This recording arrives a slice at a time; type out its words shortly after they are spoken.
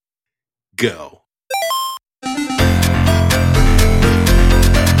go.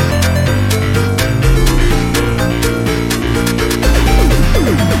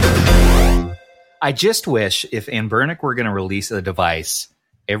 I just wish if Anbernic were going to release a device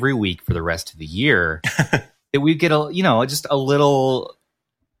every week for the rest of the year, that we'd get just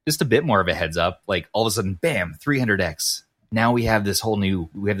a bit more of a heads up. Like all of a sudden, bam, 300X. Now we have this whole new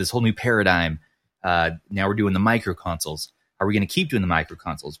paradigm. Now we're doing the micro consoles. Are we going to keep doing the micro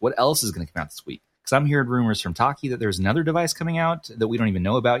consoles? What else is going to come out this week? Because I'm hearing rumors from Taki that there's another device coming out that we don't even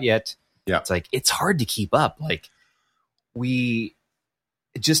know about yet. Yeah, it's like it's hard to keep up. Like we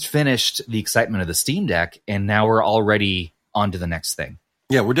just finished the excitement of the Steam Deck, and now we're already on to the next thing.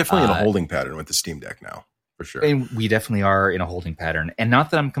 Yeah, we're definitely in a holding pattern with the Steam Deck now, for sure. And we definitely are in a holding pattern. And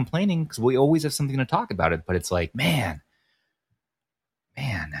not that I'm complaining, because we always have something to talk about it, but it's like, man,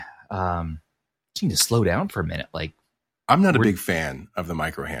 you need to slow down for a minute. Like, I'm not a big fan of the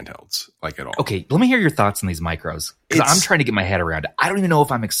micro handhelds, like at all. Okay, let me hear your thoughts on these micros, because I'm trying to get my head around it. I don't even know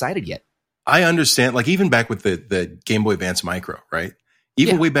if I'm excited yet. I understand, like even back with the Game Boy Advance Micro, right?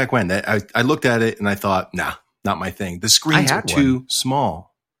 Even way back when, I looked at it and I thought, nah, not my thing. The screens are too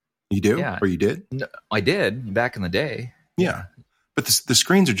small. You do? Yeah. Or you did? No, I did back in the day. Yeah. But the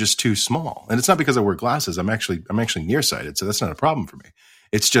screens are just too small. And it's not because I wear glasses. I'm actually nearsighted, so that's not a problem for me.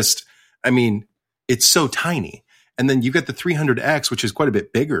 It's just, it's so tiny. And then you get the 300X, which is quite a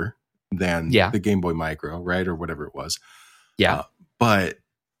bit bigger than the Game Boy Micro, right? Or whatever it was. Yeah. But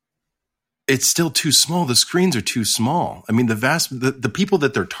it's still too small. The screens are too small. I mean, the people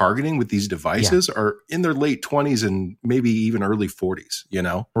that they're targeting with these devices are in their late 20s and maybe even early 40s, you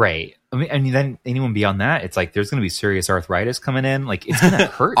know? Right. I mean, then anyone beyond that, it's like there's going to be serious arthritis coming in. Like, it's going to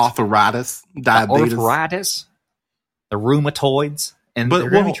hurt. Arthritis, diabetes. Arthritis, the rheumatoids. And they're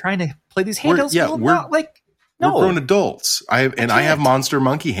going to be trying to play these handhelds. We're grown adults. I have monster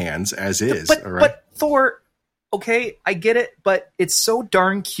monkey hands as is. But, all right? But Thor, okay, I get it, but it's so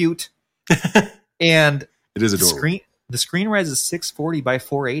darn cute. And it is adorable. The screen res is 640 by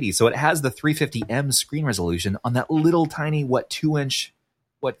 480, so it has the 350M screen resolution on that little tiny 3-inch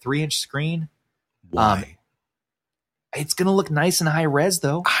screen. Why? It's gonna look nice and high res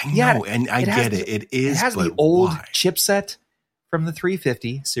though. I know, and I get it. It is. It has the old chipset from the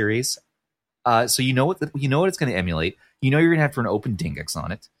 350 series, so you know what it's going to emulate. You know you're going to have to run Open Dingex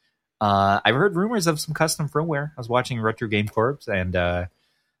on it. I've heard rumors of some custom firmware. I was watching Retro Game Corps and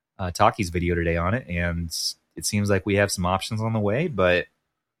Taki's video today on it, and it seems like we have some options on the way, but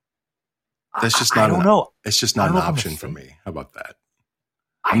that's just not. I don't know. It's just not an option for me. How about that?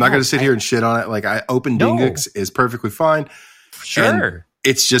 I'm not going to sit here and shit on it. Like Open Dingex is perfectly fine. Sure,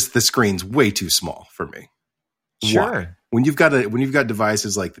 it's just the screen's way too small for me. Sure. Why? When you've got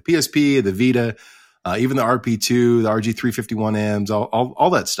devices like the PSP, the Vita, even the RP2, the RG351Ms, all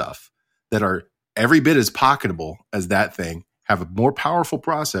that stuff that are every bit as pocketable as that thing, have a more powerful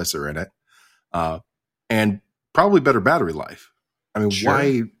processor in it, and probably better battery life. I mean,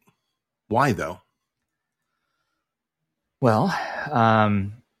 sure. Why though? Well,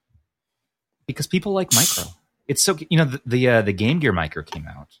 because people like micro. It's so, the Game Gear Micro came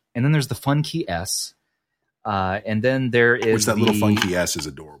out, and then there's the Fun-Key S, and then there is that little Fun-Key S is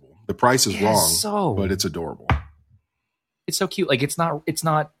adorable. The price is wrong, but it's adorable. It's so cute. Like it's not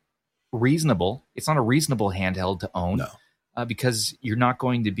reasonable. It's not a reasonable handheld to own. No. Because you're not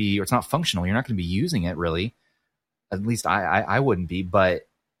going to be, or it's not functional. You're not going to be using it really. At least I wouldn't be, but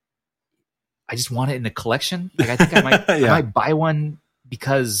I just want it in the collection. Like I think I might, I might buy one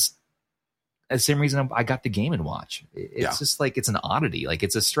because the same reason I got the Game & Watch. It's just like, it's an oddity. Like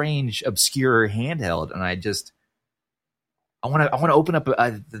it's a strange, obscure handheld. And I want to open up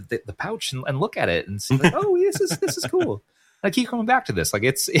the pouch and look at it and see like, oh, this is cool. I keep coming back to this. Like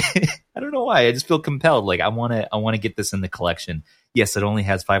it's, I don't know why. I just feel compelled. Like I want to get this in the collection. Yes, it only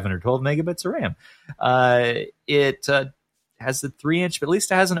has 512 megabits of RAM. It has the 3-inch, but at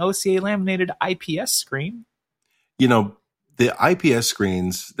least it has an OCA laminated IPS screen. You know, the IPS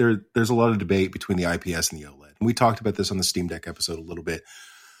screens, there's a lot of debate between the IPS and the OLED. And we talked about this on the Steam Deck episode a little bit,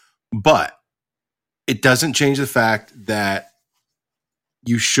 but it doesn't change the fact that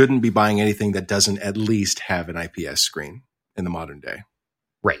you shouldn't be buying anything that doesn't at least have an IPS screen in the modern day.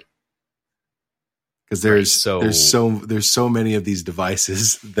 Right. Because there's so many of these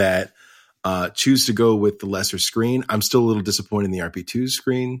devices that choose to go with the lesser screen. I'm still a little disappointed in the RP2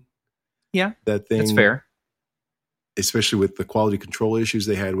 screen. Yeah. That thing. That's fair. Especially with the quality control issues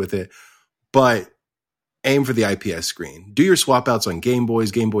they had with it. But aim for the IPS screen. Do your swap outs on Game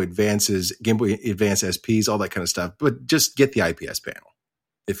Boys, Game Boy Advances, Game Boy Advance SPs, all that kind of stuff. But just get the IPS panel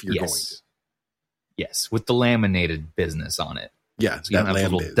if you're going to. Yes, with the laminated business on it. Yeah, so you don't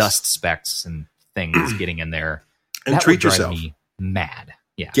have little dust specks and things getting in there. And that treat would drive yourself. Me mad.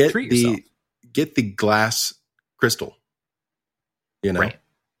 Yeah, Get treat yourself. Get the glass crystal. You know, Right.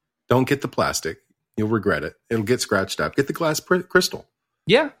 Don't get the plastic. You'll regret it. It'll get scratched up. Get the glass crystal.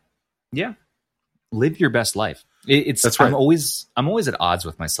 Yeah. Live your best life. That's right. I'm always at odds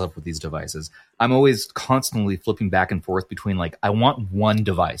with myself with these devices. I'm always constantly flipping back and forth between like, I want one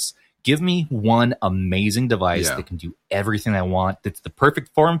device. Give me one amazing device that can do everything I want. That's the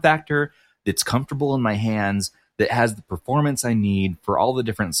perfect form factor. That's comfortable in my hands. That has the performance I need for all the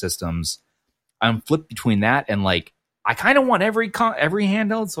different systems. I'm flipped between that and like, I kind of want every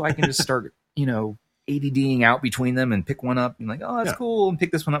handheld so I can just start, ADDing out between them and pick one up and like, oh, that's cool, and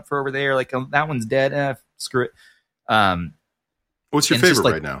pick this one up for over there. Like, that one's dead. Screw it. What's your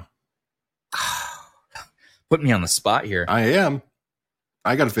favorite right now? Put me on the spot here. I am.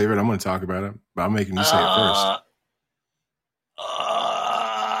 I got a favorite. I'm going to talk about it, but I'm making you say it first.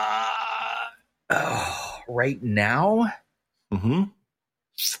 Right now, I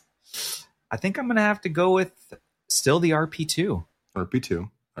think I'm going to have to go with still the RP2. RP2.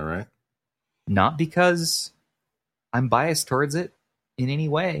 All right. Not because I'm biased towards it in any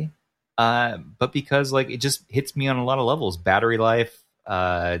way, but because like it just hits me on a lot of levels. Battery life,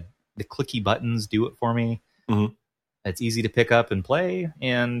 the clicky buttons do it for me. Mm-hmm. It's easy to pick up and play,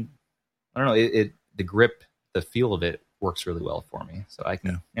 and I don't know, the grip, the feel of it works really well for me. So I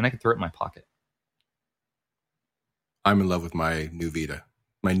can throw it in my pocket. I'm in love with my new Vita,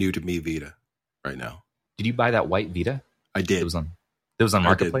 my new to me Vita right now. Did you buy that white Vita? I did. It was on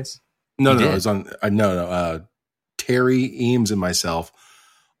Marketplace? No, it was on. Terry Eames and myself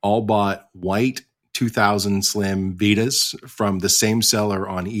all bought white 2000 Slim Vitas from the same seller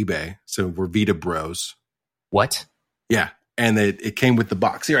on eBay. So we're Vita bros. What? Yeah, and it came with the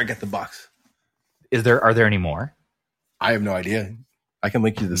box. Here, I got the box. Are there any more? I have no idea. I can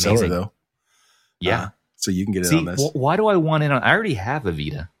link you to the seller though. Yeah, so you can get it on this. Why do I want it on? I already have a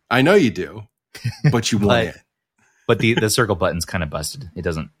Vita. I know you do, but you want it. But the circle button's kind of busted. It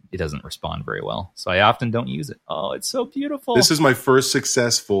doesn't respond very well. So I often don't use it. Oh, it's so beautiful. This is my first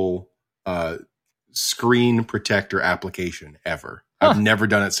successful screen protector application ever. I've never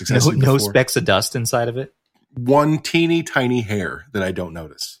done it successfully before. No specks of dust inside of it? One teeny tiny hair that I don't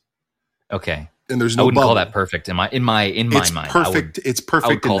notice. Okay. And there's no I wouldn't bubble. call that perfect in my mind. Perfect. It's perfect.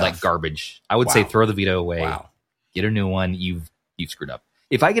 I would call enough. that garbage. I would say throw the Vita away. Wow. Get a new one. You've screwed up.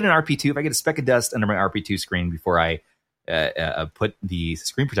 If I get an RP2, if I get a speck of dust under my RP2 screen before I put the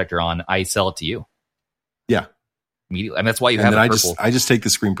screen protector on, I sell it to you. Yeah. Immediately. And that's why you have a purple. I just take the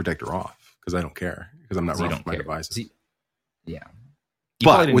screen protector off because I don't care because I'm not running my devices. Yeah.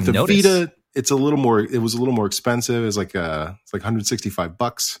 But with the Vita, it was a little more expensive. It's like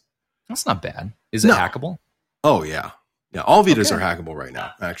 $165. That's not bad. Is it hackable? Oh yeah. Yeah. All Vitas are hackable right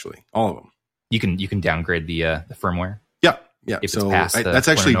now, actually. All of them. You can downgrade the firmware. Yeah. Yeah. If it's past that's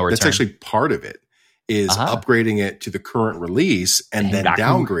actually part of it. Is upgrading it to the current release and then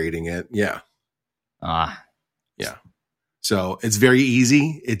downgrading it. Yeah. Yeah. So it's very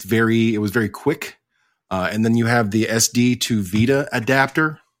easy. It was very quick. And then you have the SD to Vita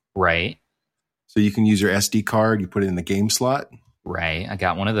adapter. Right. So you can use your SD card. You put it in the game slot. Right. I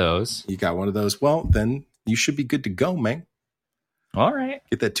got one of those. You got one of those. Well, then you should be good to go, man. All right.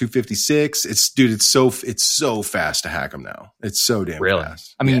 Get that 256. It's so fast to hack them now. It's so damn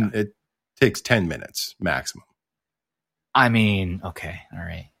fast. I mean, it takes 10 minutes maximum. I mean, okay. All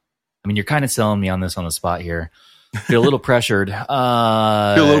right. I mean, you're kind of selling me on this on the spot here. Feel a little pressured. Just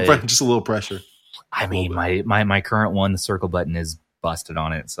a little pressure. I mean, my current one, the circle button is busted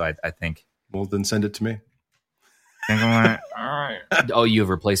on it. So I think. Well, then send it to me. All right. Oh, you have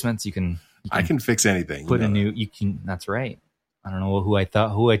replacements? I can fix anything. Put a new, you can, that's right. I don't know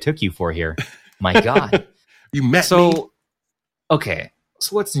who I took you for here. My God. You met me. Okay.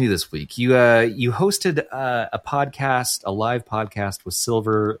 So what's new this week? You hosted a podcast, a live podcast with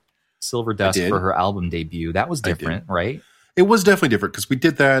Silver Dust for her album debut. That was different, right? It was definitely different because we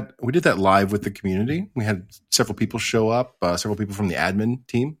did that live with the community. We had several people show up, several people from the admin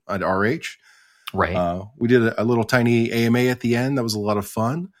team at RH. Right. We did a little tiny AMA at the end. That was a lot of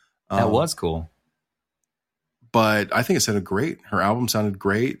fun. That was cool. But I think it sounded great. Her album sounded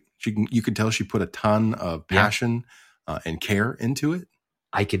great. You could tell she put a ton of passion and care into it.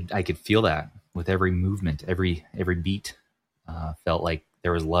 I could feel that with every movement, every beat. Felt like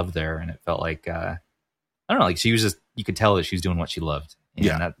there was love there, and it felt like I don't know, like she was just, you could tell that she was doing what she loved, and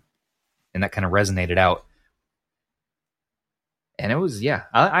that kind of resonated out. And it was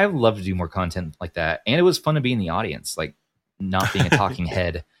I would love to do more content like that, and it was fun to be in the audience, like not being a talking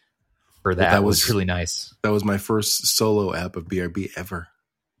head. for that was really nice. That was my first solo app of BRB ever.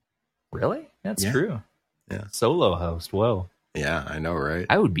 Really? That's true. Yeah. Solo host. Whoa. Yeah, I know, right?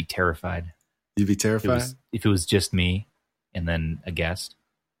 I would be terrified. You'd be terrified? If it was just me and then a guest.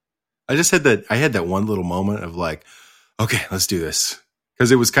 I had that one little moment of like, okay, let's do this.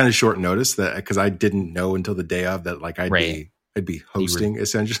 Because it was kind of short notice because I didn't know until the day of that, like I'd be hosting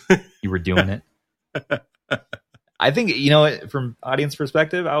essentially. You were doing it. I think, from audience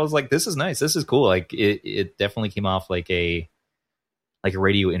perspective, I was like, this is nice. This is cool. Like it definitely came off like a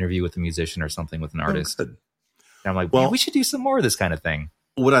radio interview with a musician or something with an artist. And I'm like, well, we should do some more of this kind of thing.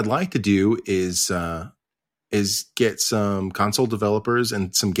 What I'd like to do is get some console developers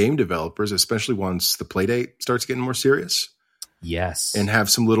and some game developers, especially once the Playdate starts getting more serious. Yes. And have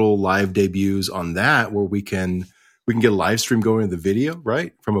some little live debuts on that where we can get a live stream going in the video,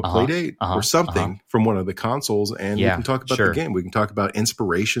 right? From a Playdate or something from one of the consoles. And we can talk about the game. We can talk about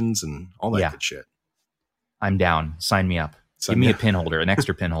inspirations and all that good shit. I'm down. Sign me up. Give me a pin holder, an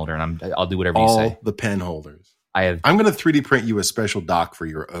extra pin holder, and I'll do whatever you say. All the pin holders. I'm going to 3D print you a special dock for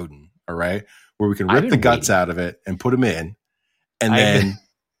your Odin, all right? Where we can rip the guts out of it and put them in, and then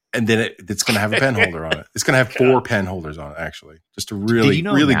it's going to have a pen holder on it. It's going to have 4 pen holders on it, actually, just to really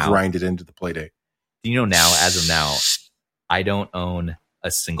grind it into the Playdate. Do you know now, as of now, I don't own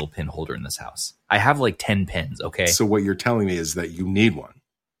a single pin holder in this house. I have like 10 pins, okay? So what you're telling me is that you need one.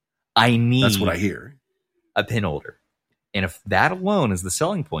 That's what I hear. A pin holder. And if that alone is the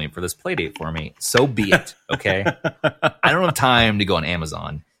selling point for this Playdate for me, so be it, okay? I don't have time to go on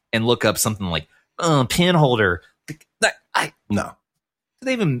Amazon and look up something like pin holder. No. Do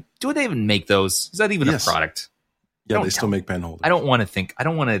they even make those? Is that even a product? Yeah, they still make pen holders. I don't want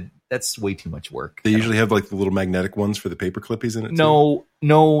to. That's way too much work. They usually have like the little magnetic ones for the paper clippies in it. No.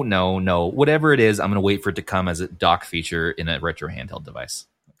 Whatever it is, I'm going to wait for it to come as a dock feature in a retro handheld device.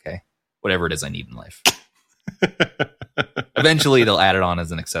 Okay. Whatever it is I need in life. Eventually, they'll add it on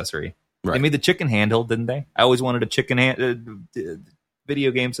as an accessory. Right. They made the chicken handheld, didn't they? I always wanted a chicken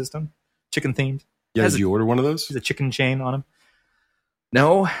video game system, chicken themed. Yeah, did you order one of those? The chicken chain on them.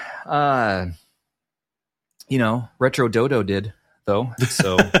 No, Retro Dodo did though.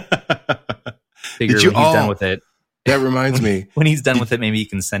 So figure when he's done with it. That reminds me. When he's done with it, maybe you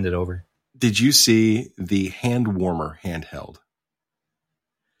can send it over. Did you see the hand warmer handheld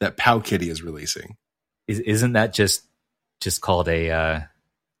that Powkiddy is releasing? Isn't that just called a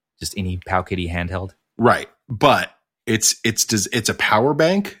just any Powkiddy handheld? Right, but it's a power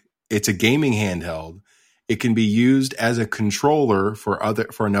bank. It's a gaming handheld. It can be used as a controller for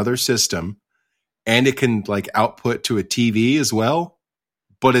another system, and it can like output to a TV as well.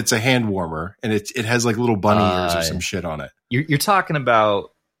 But it's a hand warmer, and it has like little bunny ears or some shit on it. You're talking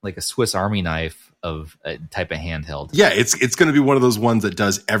about like a Swiss Army knife of a type of handheld. Yeah, it's going to be one of those ones that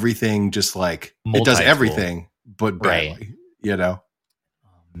does everything, just like it does everything, but badly. Oh,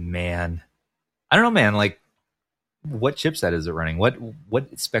 man, I don't know, man. Like, what chipset is it running? What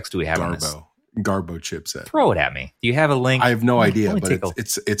specs do we have on this? Garbo chipset. Throw it at me. Do you have a link? I have no idea, but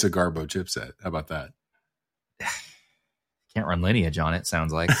it's a Garbo chipset. How about that? Can't run Lineage on it,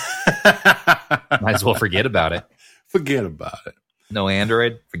 sounds like. Might as well forget about it. Forget about it. No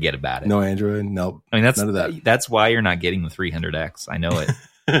Android? Forget about it. No Android? Nope. I mean, none of that. That's why you're not getting the 300X. I know it.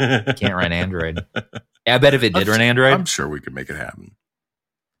 Can't run Android. I bet if it did run Android, I'm sure we could make it happen.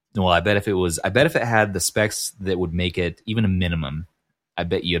 Well, I bet if it had the specs that would make it even a minimum, I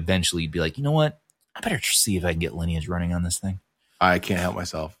bet you eventually you'd be like, you know what? I better see if I can get Lineage running on this thing. I can't help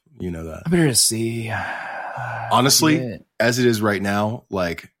myself. You know that. I better see. Honestly, as it is right now,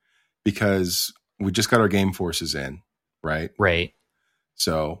 like, because we just got our Game Forces in, right? Right.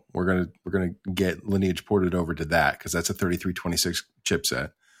 So we're gonna get Lineage ported over to that because that's a 3326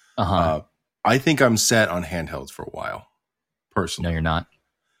 chipset. I think I'm set on handhelds for a while. Personally, no, you're not.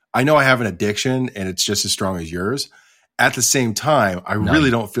 I know I have an addiction, and it's just as strong as yours. At the same time, I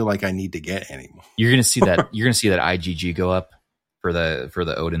really don't feel like I need to get any more. You're gonna see that. You're gonna see that IGG go up for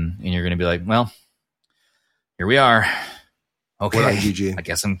the Odin, and you're gonna be like, well, here we are. Okay, what IGG? I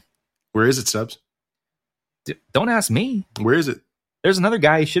guess I'm. Where is it, Stubbs? Don't ask me. Where is it? There's another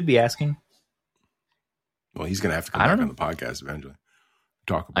guy you should be asking. Well, he's gonna have to come back on the podcast eventually.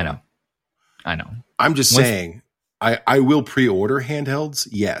 Talk about it. I know. I'm just saying. I will pre-order handhelds.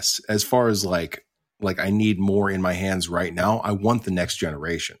 Yes, as far as like I need more in my hands right now. I want the next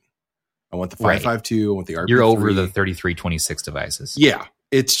generation. I want the 552. I want the RP3. You're over the 3326 devices. Yeah,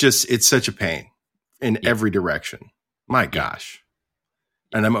 it's such a pain in every direction. My gosh.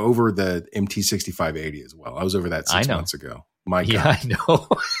 And I'm over the MT6580 as well. I was over that 6 months ago. My God. I know.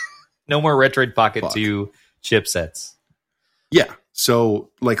 No more Retroid Pocket 2 chipsets. Yeah.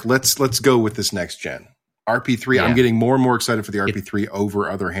 So like, let's go with this next gen RP3. Yeah. I'm getting more and more excited for the RP3 over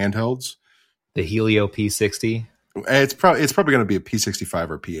other handhelds. The Helio P60. It's probably going to be a P65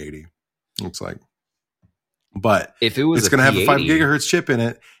 or P80. Looks like, but if it was, it's going to have a 5 gigahertz chip in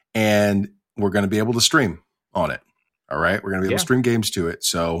it, and we're going to be able to stream on it. All right, we're going to be able to stream games to it.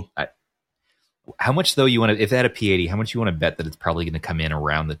 So, how much though you want to? If they had a P80, how much you want to bet that it's probably going to come in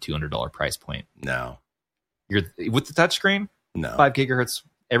around the $200 price point? No, you're with the touchscreen. No, 5 gigahertz,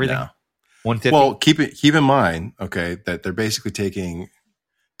 everything. No. 150. Well, keep in mind, okay, that they're basically take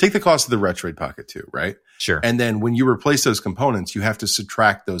the cost of the Retroid Pocket 2, right? Sure. And then when you replace those components, you have to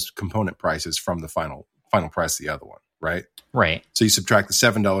subtract those component prices from the final price of the other one, right? Right. So you subtract the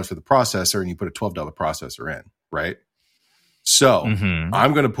 $7 for the processor and you put a $12 processor in, right? So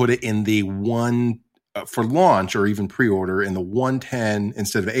I'm going to put it in the one for launch or even pre-order in the 110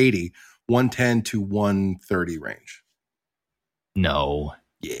 instead of 80, 110 to 130 range. No.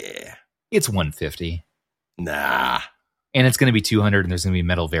 Yeah. It's 150. Nah. And it's going to be 200 and there's going to be a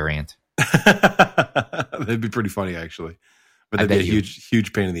metal variant. That'd be pretty funny, actually. But that'd be a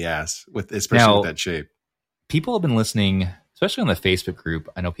huge pain in the ass, especially with that shape. People have been listening, especially on the Facebook group.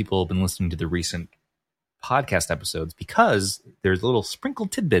 I know people have been listening to the recent podcast episodes because there's little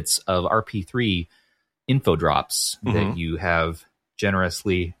sprinkled tidbits of RP3 info drops that you have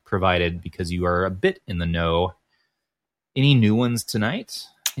generously provided because you are a bit in the know. Any new ones tonight?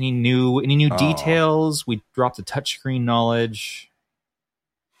 Any new details? We dropped the touchscreen knowledge.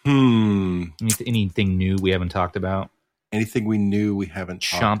 Anything new we haven't talked about? Anything we knew we haven't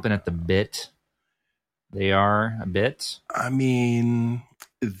chomping at the bit. They are a bit. I mean,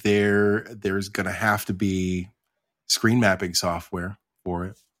 there's going to have to be screen mapping software for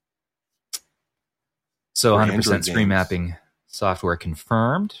it. So 100% screen mapping software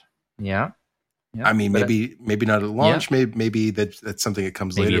confirmed. Yeah. I mean, maybe not at launch. Yeah. Maybe that's something that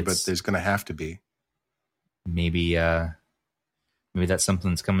comes later, but there's going to have to be. Maybe that's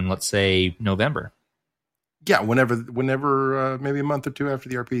something that's coming. Let's say November. Yeah, whenever, maybe a month or two after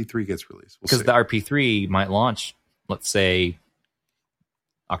the RP3 gets released. Because the RP3 might launch, let's say,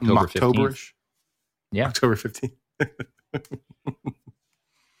 October 15th. October-ish? Yeah. October 15th.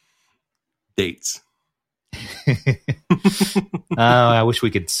 Dates. I wish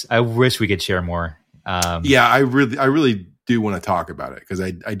we could share more. Yeah, I really do want to talk about it because I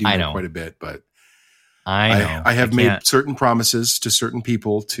do know quite a bit, but I have made certain promises to certain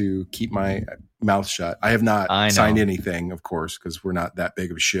people to keep my mouth shut. I have not signed anything, of course, because we're not that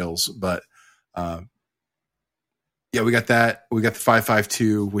big of shills. But yeah, we got that. We got the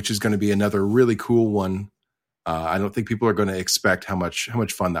 552, which is going to be another really cool one. I don't think people are going to expect how much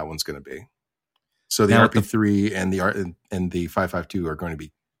fun that one's going to be. So the RP3 and the 552 are going to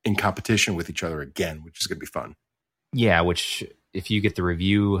be in competition with each other again, which is going to be fun. Yeah, which if you get a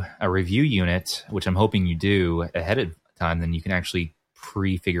review unit, which I'm hoping you do ahead of time, then you can actually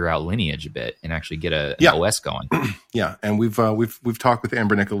pre-figure out lineage a bit and actually get an OS going. Yeah, and we've talked with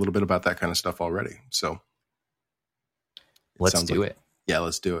Ambernick a little bit about that kind of stuff already. So let's do it. Yeah,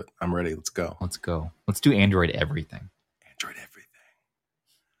 let's do it. I'm ready. Let's go. Let's do Android everything.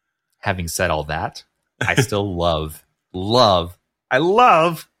 Having said all that, I still love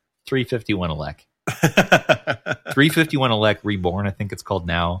 351 Elec. 351 Elec Reborn, I think it's called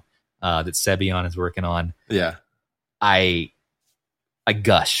now, that Sebion is working on. Yeah. I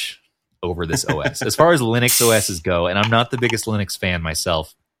gush over this OS. As far as Linux OSs go, and I'm not the biggest Linux fan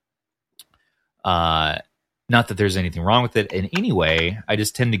myself. Not that there's anything wrong with it in any way. I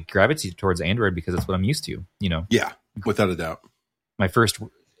just tend to gravitate towards Android because that's what I'm used to, you know. Yeah, without a doubt. My first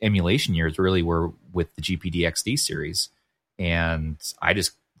emulation years really were with the GPD XD series, and I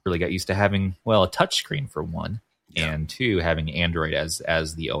just really got used to having a touchscreen for one, and two, having Android as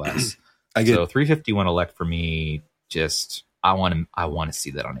the OS. So 351 Elec for me, just I want to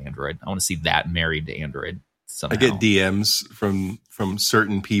see that on Android. I want to see that married to Android somehow. I get DMs from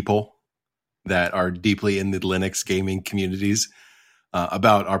certain people that are deeply in the Linux gaming communities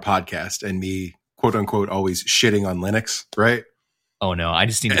about our podcast and me, quote unquote, always shitting on Linux, right? Oh no, I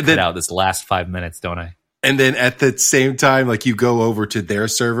just need to cut out this last 5 minutes, don't I? And then at the same time, like you go over to their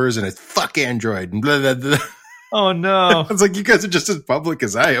servers and it's fuck Android and blah, blah, blah. Oh no. It's like, you guys are just as public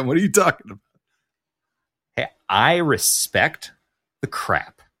as I am. What are you talking about? Hey, I respect the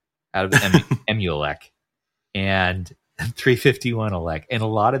crap out of Emulec and 351 Elec and a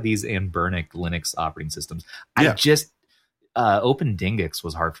lot of these Anbernic Linux operating systems. I just OpenDingix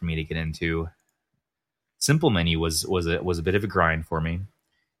was hard for me to get into. Simple Menu was a bit of a grind for me,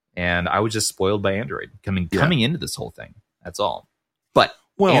 and I was just spoiled by Android coming into this whole thing. That's all. But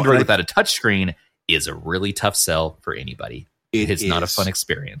Android without a touchscreen is a really tough sell for anybody. It's not a fun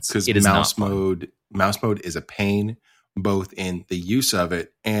experience. Because mouse mode is a pain, both in the use of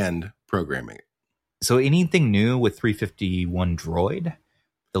it and programming it. So anything new with 351 Droid?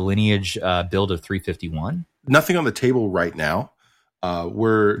 The Lineage build of 351? Nothing on the table right now.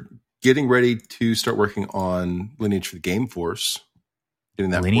 We're getting ready to start working on Lineage for the Game Force.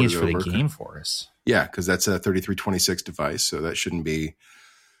 Getting that Lineage for the Game Force? Yeah, because that's a 3326 device, so that shouldn't be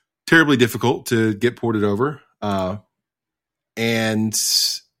terribly difficult to get ported over. And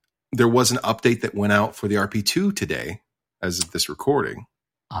there was an update that went out for the RP2 today, as of this recording.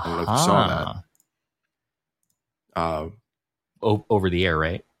 I don't know if you saw that. Over the air,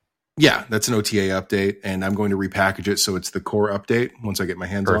 right? Yeah, that's an OTA update, and I'm going to repackage it so it's the core update once I get my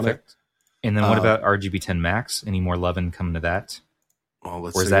hands on it. And then what about RGB 10 Max? Any more loving coming to that? Well,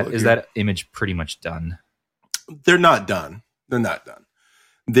 let's or is that image pretty much done? They're not done.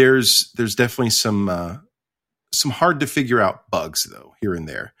 There's definitely some hard to figure out bugs though here and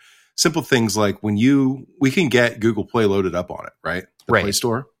there. Simple things like we can get Google Play loaded up on it, right? The Play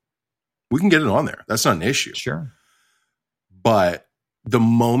Store. We can get it on there. That's not an issue. Sure. But the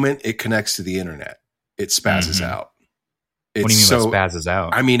moment it connects to the internet, it spazzes out. What do you mean by spazzes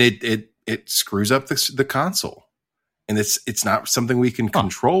out? I mean, it screws up the console. And it's not something we can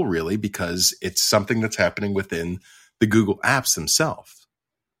control really, because it's something that's happening within the Google apps themselves.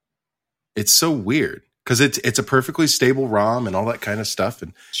 It's so weird because it's a perfectly stable ROM and all that kind of stuff.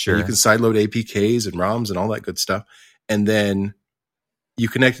 And sure, you can sideload APKs and ROMs and all that good stuff. And then you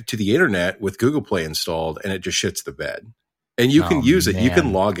connect it to the internet with Google Play installed and it just shits the bed. And you can use it. Man. You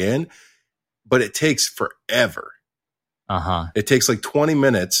can log in, but it takes forever. It takes like 20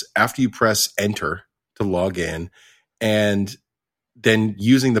 minutes after you press enter to log in. And then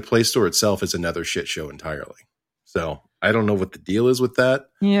using the Play Store itself is another shit show entirely. So I don't know what the deal is with that.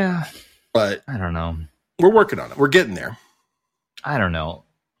 Yeah. But I don't know. We're working on it. We're getting there. I don't know.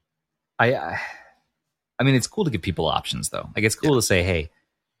 I mean, it's cool to give people options, though. Like, it's cool to say, hey,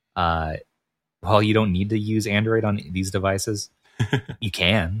 well, you don't need to use Android on these devices. You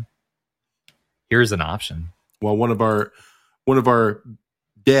can. Here's an option. Well, one of our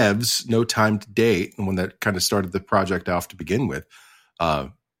devs, No Time to Date, the one that kind of started the project off to begin with,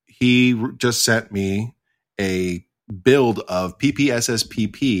 he just sent me a build of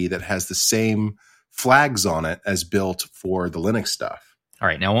PPSSPP that has the same flags on it as built for the Linux stuff. All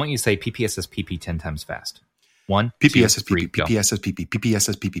right, now why don't you say PPSSPP 10 times fast? 1, PPSSPP, PPSSPP,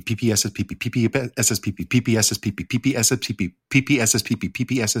 PPSSPP, PPSSPP, PPSSPP, PPSSPP, PPSSPP, PPSSPP,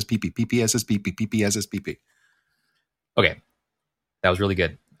 PPSSPP, PPSSPP, PPSSPP. Okay, that was really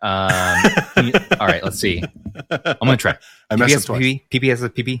good. All right, let's see. I'm going to try. I messed up twice.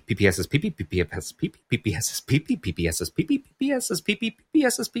 PPSSPP, PPSSPP, PPSSPP, PPSSPP, PPSSPP, PPSSPP,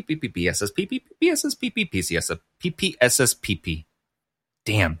 PPSSPP, PPSSPP, PPSSPP, PPSSPP.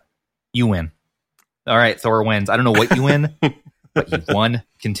 Damn, you win. All right, Thor wins. I don't know what you win, but you won.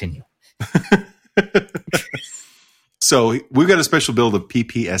 Continue. So we've got a special build of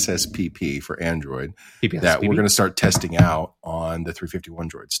PPSSPP for Android that we're going to start testing out on the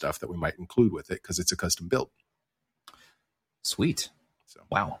 351 Droid stuff that we might include with it because it's a custom build. Sweet. So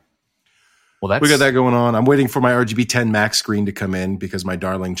wow. Well, we got that going on. I'm waiting for my RGB 10 Max screen to come in because my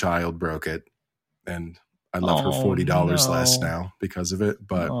darling child broke it, and I left her $40 less now because of it.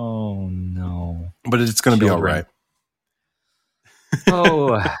 But oh no! But it's going to be all right.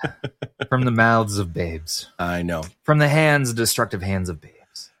 Oh, from the mouths of babes. I know. From the destructive hands of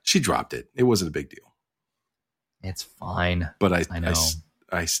babes. She dropped it. It wasn't a big deal. It's fine. But I know.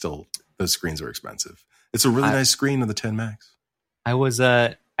 I still, those screens are expensive. It's a really nice screen on the 10 Max. I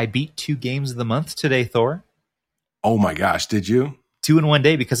beat 2 games of the month today, Thor. Oh my gosh, did you? 2 in one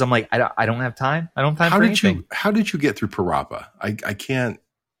day because I'm like, I don't have time. I don't have time for anything. How did you get through Parappa? I can't.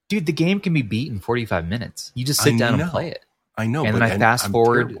 Dude, the game can be beat in 45 minutes. You just sit down and play it. I know. And then I fast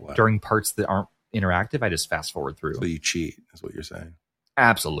forward during parts that aren't interactive. I just fast forward through. So you cheat, is what you're saying.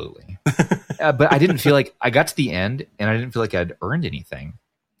 Absolutely. But I didn't feel like I got to the end and I didn't feel like I'd earned anything.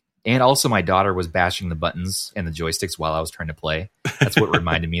 And also my daughter was bashing the buttons and the joysticks while I was trying to play. That's what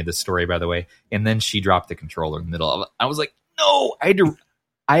reminded me of this story, by the way. And then she dropped the controller in the middle of it. I was like, no, I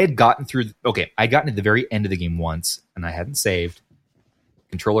had gotten through. Okay, I got to the very end of the game once and I hadn't saved.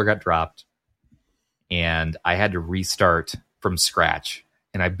 Controller got dropped and I had to restart from scratch.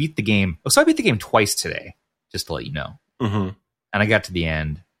 And I beat the game. So I beat the game twice today, just to let you know. Mm-hmm. And I got to the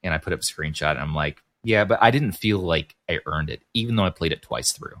end and I put up a screenshot and I'm like, yeah, but I didn't feel like I earned it, even though I played it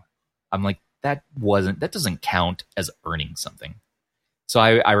twice through. I'm like, that doesn't count as earning something. So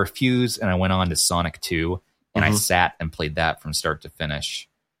I refused and I went on to Sonic 2 and I sat and played that from start to finish.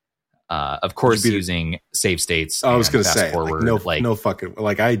 Of course, using save states. I was going to say, forward, no fucking,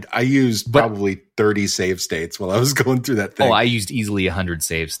 like I used probably 30 save states while I was going through that thing. Oh, I used easily 100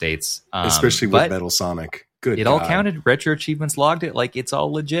 save states. Especially with Metal Sonic. Good It God. All counted. Retro Achievements logged it. Like, it's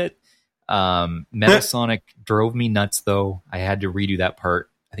all legit. Metal Sonic drove me nuts, though. I had to redo that part,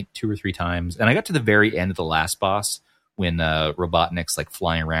 I think 2 or 3 times. And I got to the very end of the last boss when Robotnik's like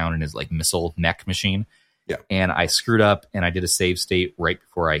flying around in his like missile mech machine. Yeah. And I screwed up and I did a save state right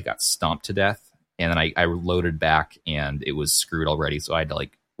before I got stomped to death. And then I loaded back and it was screwed already. So I had to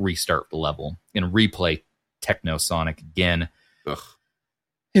like restart the level and replay Techno Sonic again. Ugh.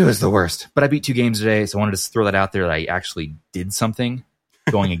 It was the worst. But I beat 2 games today. So I wanted to throw that out there that I actually did something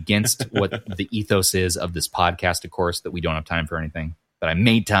going against what the ethos is of this podcast, of course, that we don't have time for anything. But I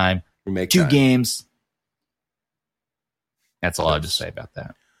made time. We make 2 time. Games. That's all I have to say about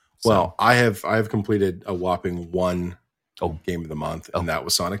that. Well, I have completed a whopping 1 game of the month, and that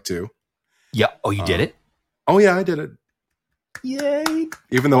was Sonic 2. Yeah. Oh, you did it? Oh, yeah, I did it. Yay.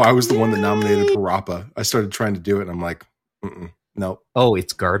 Even though I was the one that nominated Parappa, I started trying to do it, and I'm like, nope. Oh,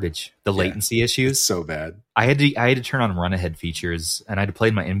 it's garbage. The latency issues. It's so bad. I had to turn on run ahead features, and I had to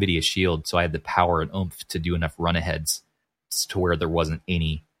play my NVIDIA Shield, so I had the power and oomph to do enough run aheads to where there wasn't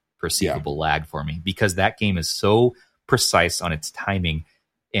any perceivable lag for me, because that game is so precise on its timing.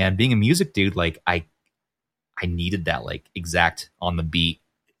 And being a music dude, like I needed that like exact on the beat.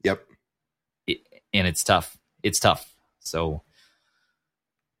 Yep. And it's tough. It's tough. So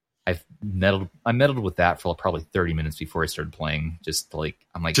I meddled with that for probably 30 minutes before I started playing. Just like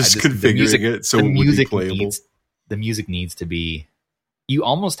I'm like configuring it so it would be playable. The music needs to be. You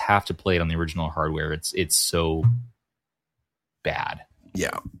almost have to play it on the original hardware. It's so bad.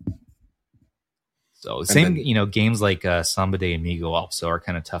 Yeah. So same, games like Samba de Amigo also are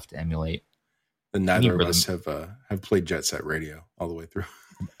kind of tough to emulate. And neither of us have played Jet Set Radio all the way through.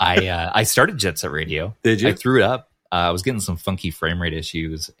 I started Jet Set Radio. Did you? I threw it up. I was getting some funky frame rate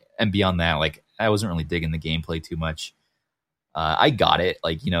issues, and beyond that, like I wasn't really digging the gameplay too much. I got it,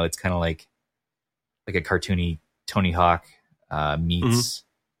 like it's kind of like a cartoony Tony Hawk meets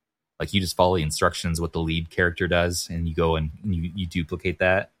like you just follow the instructions what the lead character does, and you go and you duplicate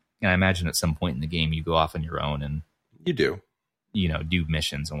that. And I imagine at some point in the game, you go off on your own and you do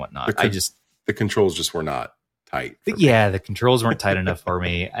missions and whatnot. The controls just were not tight. The controls weren't tight enough for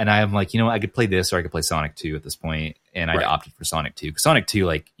me. And I'm like, I could play this or I could play Sonic 2 at this point. And I opted for Sonic 2. Because Sonic 2,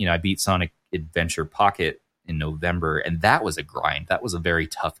 I beat Sonic Adventure Pocket in November, and that was a grind. That was a very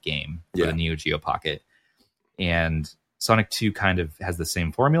tough game for the Neo Geo Pocket. And Sonic 2 kind of has the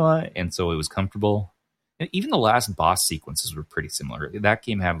same formula, and so it was comfortable. And even the last boss sequences were pretty similar. That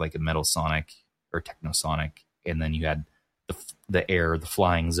game had like a Metal Sonic or Techno Sonic, and then you had the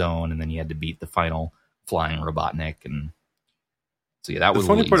flying zone, and then you had to beat the final flying Robotnik. And so that was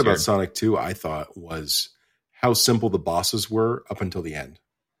the funny part about Sonic 2, I thought, was how simple the bosses were up until the end.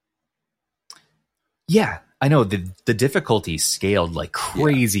 Yeah, I know the difficulty scaled like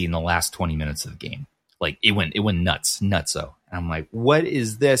crazy in the last 20 minutes of the game. Like it went nutso. And I'm like, what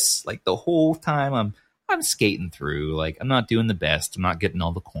is this? Like the whole time I'm skating through, like I'm not doing the best. I'm not getting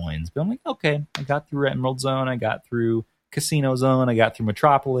all the coins, but I'm like, okay, I got through Emerald Zone. I got through Casino Zone. I got through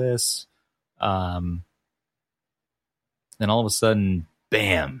Metropolis. Then all of a sudden,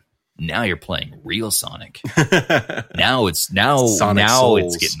 bam, now you're playing real Sonic. now it's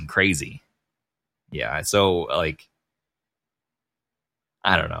getting crazy. Yeah. So like,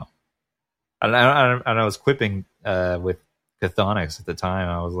 I don't know. I was quipping with Chthonics at the time.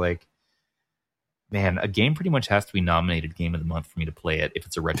 I was like, man, a game pretty much has to be nominated Game of the Month for me to play it if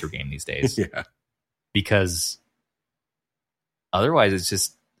it's a retro game these days. Yeah. Because otherwise it's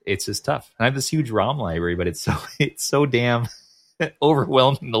just tough. And I have this huge ROM library, but it's so damn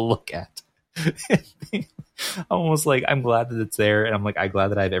overwhelming to look at. I'm almost like, I'm glad that it's there, and I'm like, I'm glad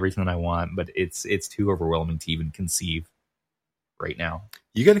that I have everything that I want, but it's too overwhelming to even conceive right now.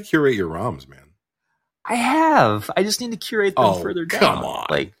 You got to curate your ROMs, man. I just need to curate them further down. Come on.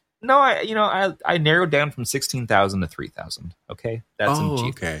 Like, no, I narrowed down from 16,000 to 3,000. Okay, that's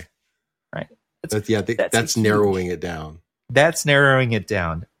okay, right? That's narrowing it down. That's narrowing it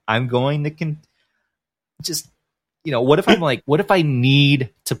down. I'm going to just, what if I need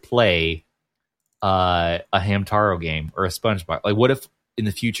to play a Hamtaro game or a SpongeBob? Like, what if in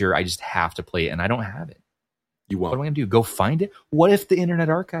the future I just have to play it and I don't have it? You won't. What am I going to do? Go find it? What if the Internet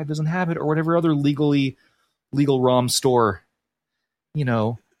Archive doesn't have it, or whatever other legal ROM store? It's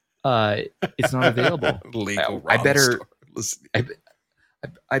not available. I better.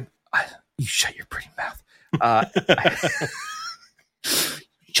 You shut your pretty mouth.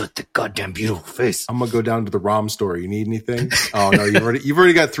 Shut the goddamn beautiful face. I'm gonna go down to the ROM store. You need anything? Oh no, you've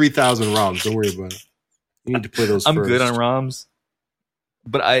already got 3,000 ROMs. Don't worry about it. You need to play those. I'm first. good on ROMs,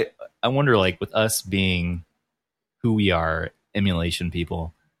 but I wonder, like, with us being who we are, emulation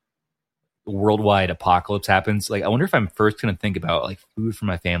people, worldwide apocalypse happens. Like, I wonder if I'm first going to think about like food for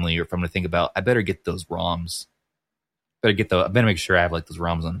my family, or if I'm going to think about I better get those ROMs. I better make sure I have like those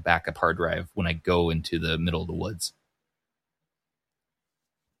ROMs on the backup hard drive when I go into the middle of the woods.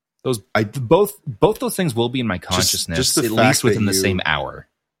 Both those things will be in my consciousness just at least within the same hour.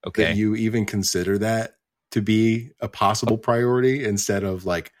 Okay, that you even consider that to be a possible priority instead of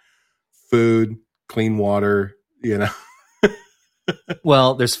like food, clean water. You know.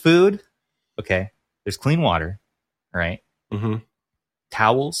 Well, there's food. Okay, there's clean water. Right. Mm-hmm.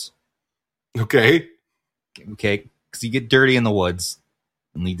 Towels. Okay. Because you get dirty in the woods,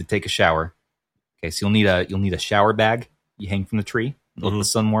 you'll need to take a shower. Okay, so you'll need a shower bag you hang from the tree, let the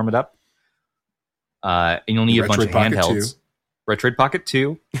sun warm it up. And you'll need a bunch of handhelds. Retroid Pocket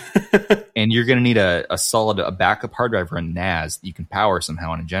 2. And you're going to need a backup hard drive or a NAS that you can power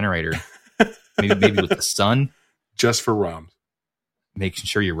somehow on a generator. maybe with the sun. Just for ROMs. Making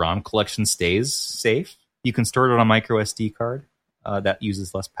sure your ROM collection stays safe. You can store it on a micro SD card. That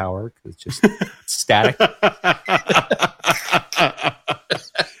uses less power because it's just static.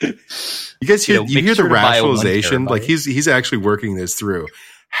 You guys hear the rationalization? Like he's actually working this through.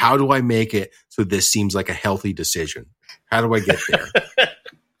 How do I make it so this seems like a healthy decision? How do I get there?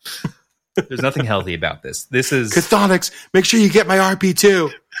 There's nothing healthy about this. This is Chthonics. Make sure you get my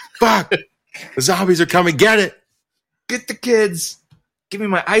RP2. Fuck, the zombies are coming. Get it. Get the kids. Give me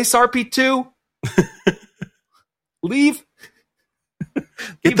my ice RP2. Leave.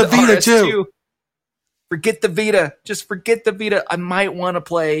 Get the Vita too. Forget the Vita. Just forget the Vita. I might want to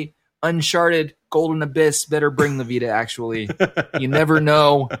play Uncharted Golden Abyss. Better bring the Vita, actually. You never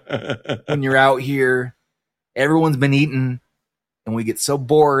know when you're out here. Everyone's been eating, and we get so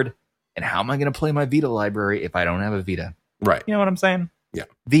bored. And how am I going to play my Vita library if I don't have a Vita? Right. You know what I'm saying? Yeah.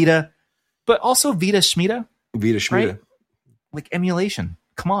 Vita. But also Vita Schmida. Vita Schmida. Right? Like emulation.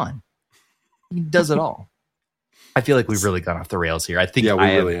 Come on. He does it all. I feel like we've really gone off the rails here. I think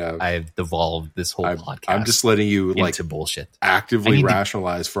I've devolved this whole podcast. I'm just letting you into bullshit. Actively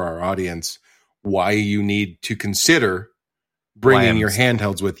rationalize for our audience why you need to consider bringing your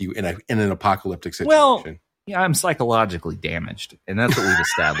handhelds with you in an apocalyptic situation. Well, yeah, I'm psychologically damaged, and that's what we've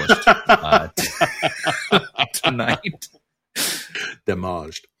established tonight.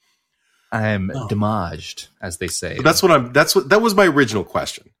 Damaged. I'm damaged, as they say. But that was my original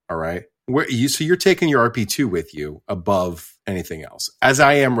question. All right. So you're taking your RP2 with you above anything else. As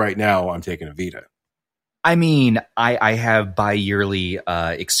I am right now, I'm taking a Vita. I mean, I have bi-yearly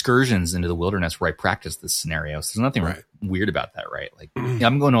excursions into the wilderness where I practice this scenario. So there's nothing weird about that, right? Like,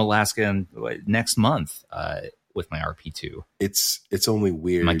 I'm going to Alaska next month with my RP2. It's only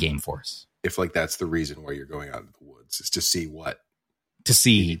weird. My Game Force. If like that's the reason why you're going out into the woods, is to see what I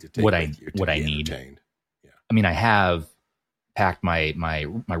need. Yeah. I mean, I have packed my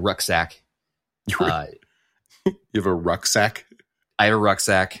rucksack. You have a rucksack? I have a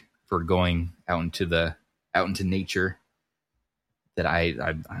rucksack for going out into nature. That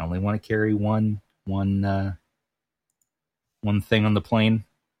I only want to carry one thing on the plane.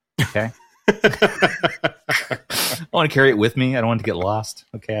 Okay. I want to carry it with me. I don't want it to get lost.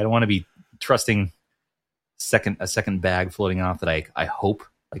 Okay. I don't want to be trusting a second bag floating off that I hope,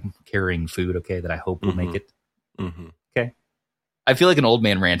 like carrying food. Okay. That I hope will make it. Mm-hmm. Okay. I feel like an old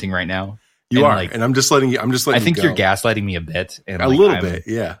man ranting right now. You are, and I'm just letting you. I think you're gaslighting me a bit, and a little bit,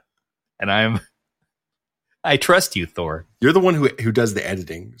 yeah. And I trust you, Thor. You're the one who does the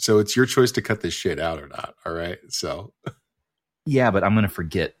editing, so it's your choice to cut this shit out or not. All right, so. Yeah, but I'm gonna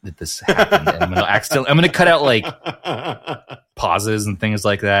forget that this happened, and I'm gonna cut out like pauses and things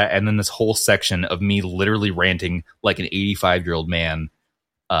like that, and then this whole section of me literally ranting like an 85-year-old man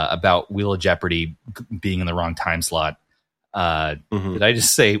about Wheel of Jeopardy being in the wrong time slot. Did I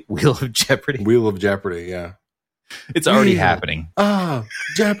just say Wheel of Jeopardy? Wheel of Jeopardy, yeah. It's already happening. Oh,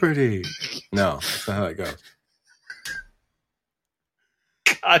 Jeopardy. No, that's not how it goes.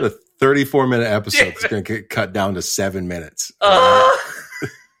 God. The 34-minute episode is going to get cut down to 7 minutes. Yeah.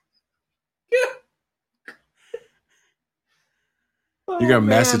 You're going to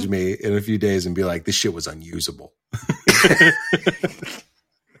message me in a few days and be like, this shit was unusable.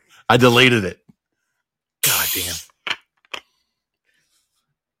 I deleted it. God damn.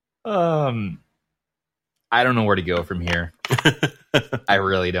 I don't know where to go from here. I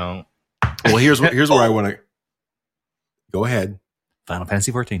really don't. Well, here's where I want to go ahead. Final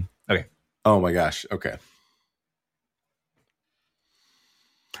Fantasy 14. Okay. Oh my gosh. Okay.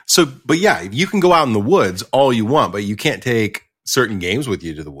 So, but yeah, you can go out in the woods all you want, but you can't take certain games with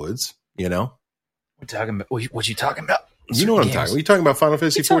you to the woods, you know? We're talking about, what you talking about? You know what I'm talking about. What are you talking about? Final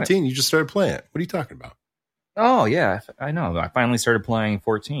Fantasy 14? You just started playing it. What are you talking about? Oh, yeah. I know. I finally started playing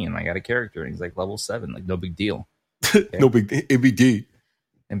 14. I got a character, and he's like level 7. Like, no big deal. Okay? No big MBD.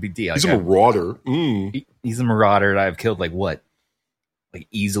 MBD. He's a marauder. He's a marauder. I've killed, like, what? Like,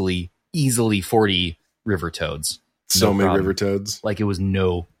 easily 40 river toads. So many river toads. Like, it was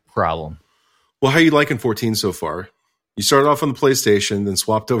no problem. Well, how are you liking 14 so far? You started off on the PlayStation, then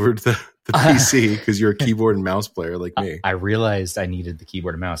swapped over to the PC because you're a keyboard and mouse player like me. I realized I needed the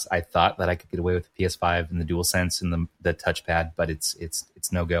keyboard and mouse. I thought that I could get away with the PS5 and the DualSense and the touchpad, but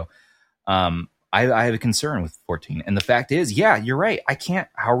it's no go. I have a concern with 14, and the fact is, yeah, you're right. I can't.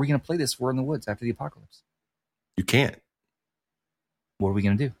 How are we going to play this? We're in the woods after the apocalypse. You can't. What are we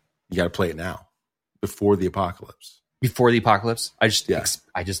going to do? You got to play it now, before the apocalypse. Before the apocalypse, I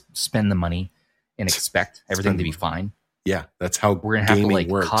just spend the money and expect everything to be fine. Yeah, that's how we're gonna have to like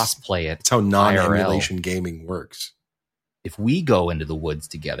works. Cosplay it. That's how non-emulation gaming works. If we go into the woods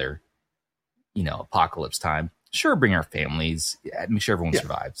together, apocalypse time, sure, bring our families, make sure everyone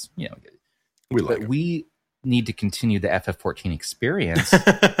survives. We need to continue the FF14 experience.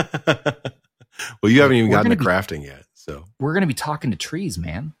 Well, you haven't even gotten to crafting yet, so we're gonna be talking to trees,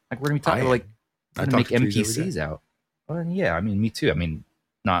 man. Like we're gonna be talking to make NPCs out. Well, yeah, I mean, me too. I mean.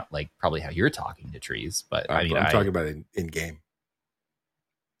 Not like probably how you're talking to trees, but I'm talking about it in game.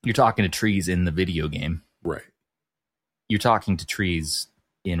 You're talking to trees in the video game, right? You're talking to trees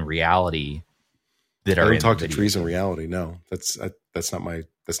in reality. I don't talk to trees in reality. No, that's not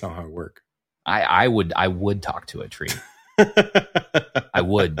how I work. I would talk to a tree. I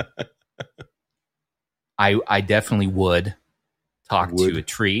would. I definitely would talk to a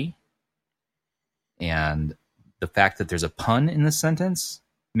tree, and the fact that there's a pun in this sentence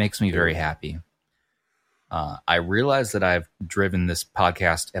makes me very happy. I realize that I've driven this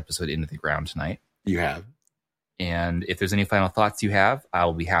podcast episode into the ground tonight. You have. And if there's any final thoughts you have,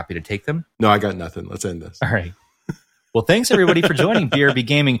 I'll be happy to take them. No, I got nothing. Let's end this. All right. Well, thanks everybody for joining BRB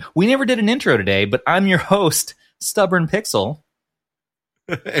Gaming. We never did an intro today, but I'm your host, Stubborn Pixel.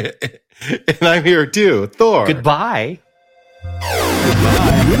 And I'm here too, Thor. Goodbye.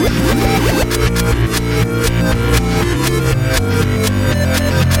 Goodbye.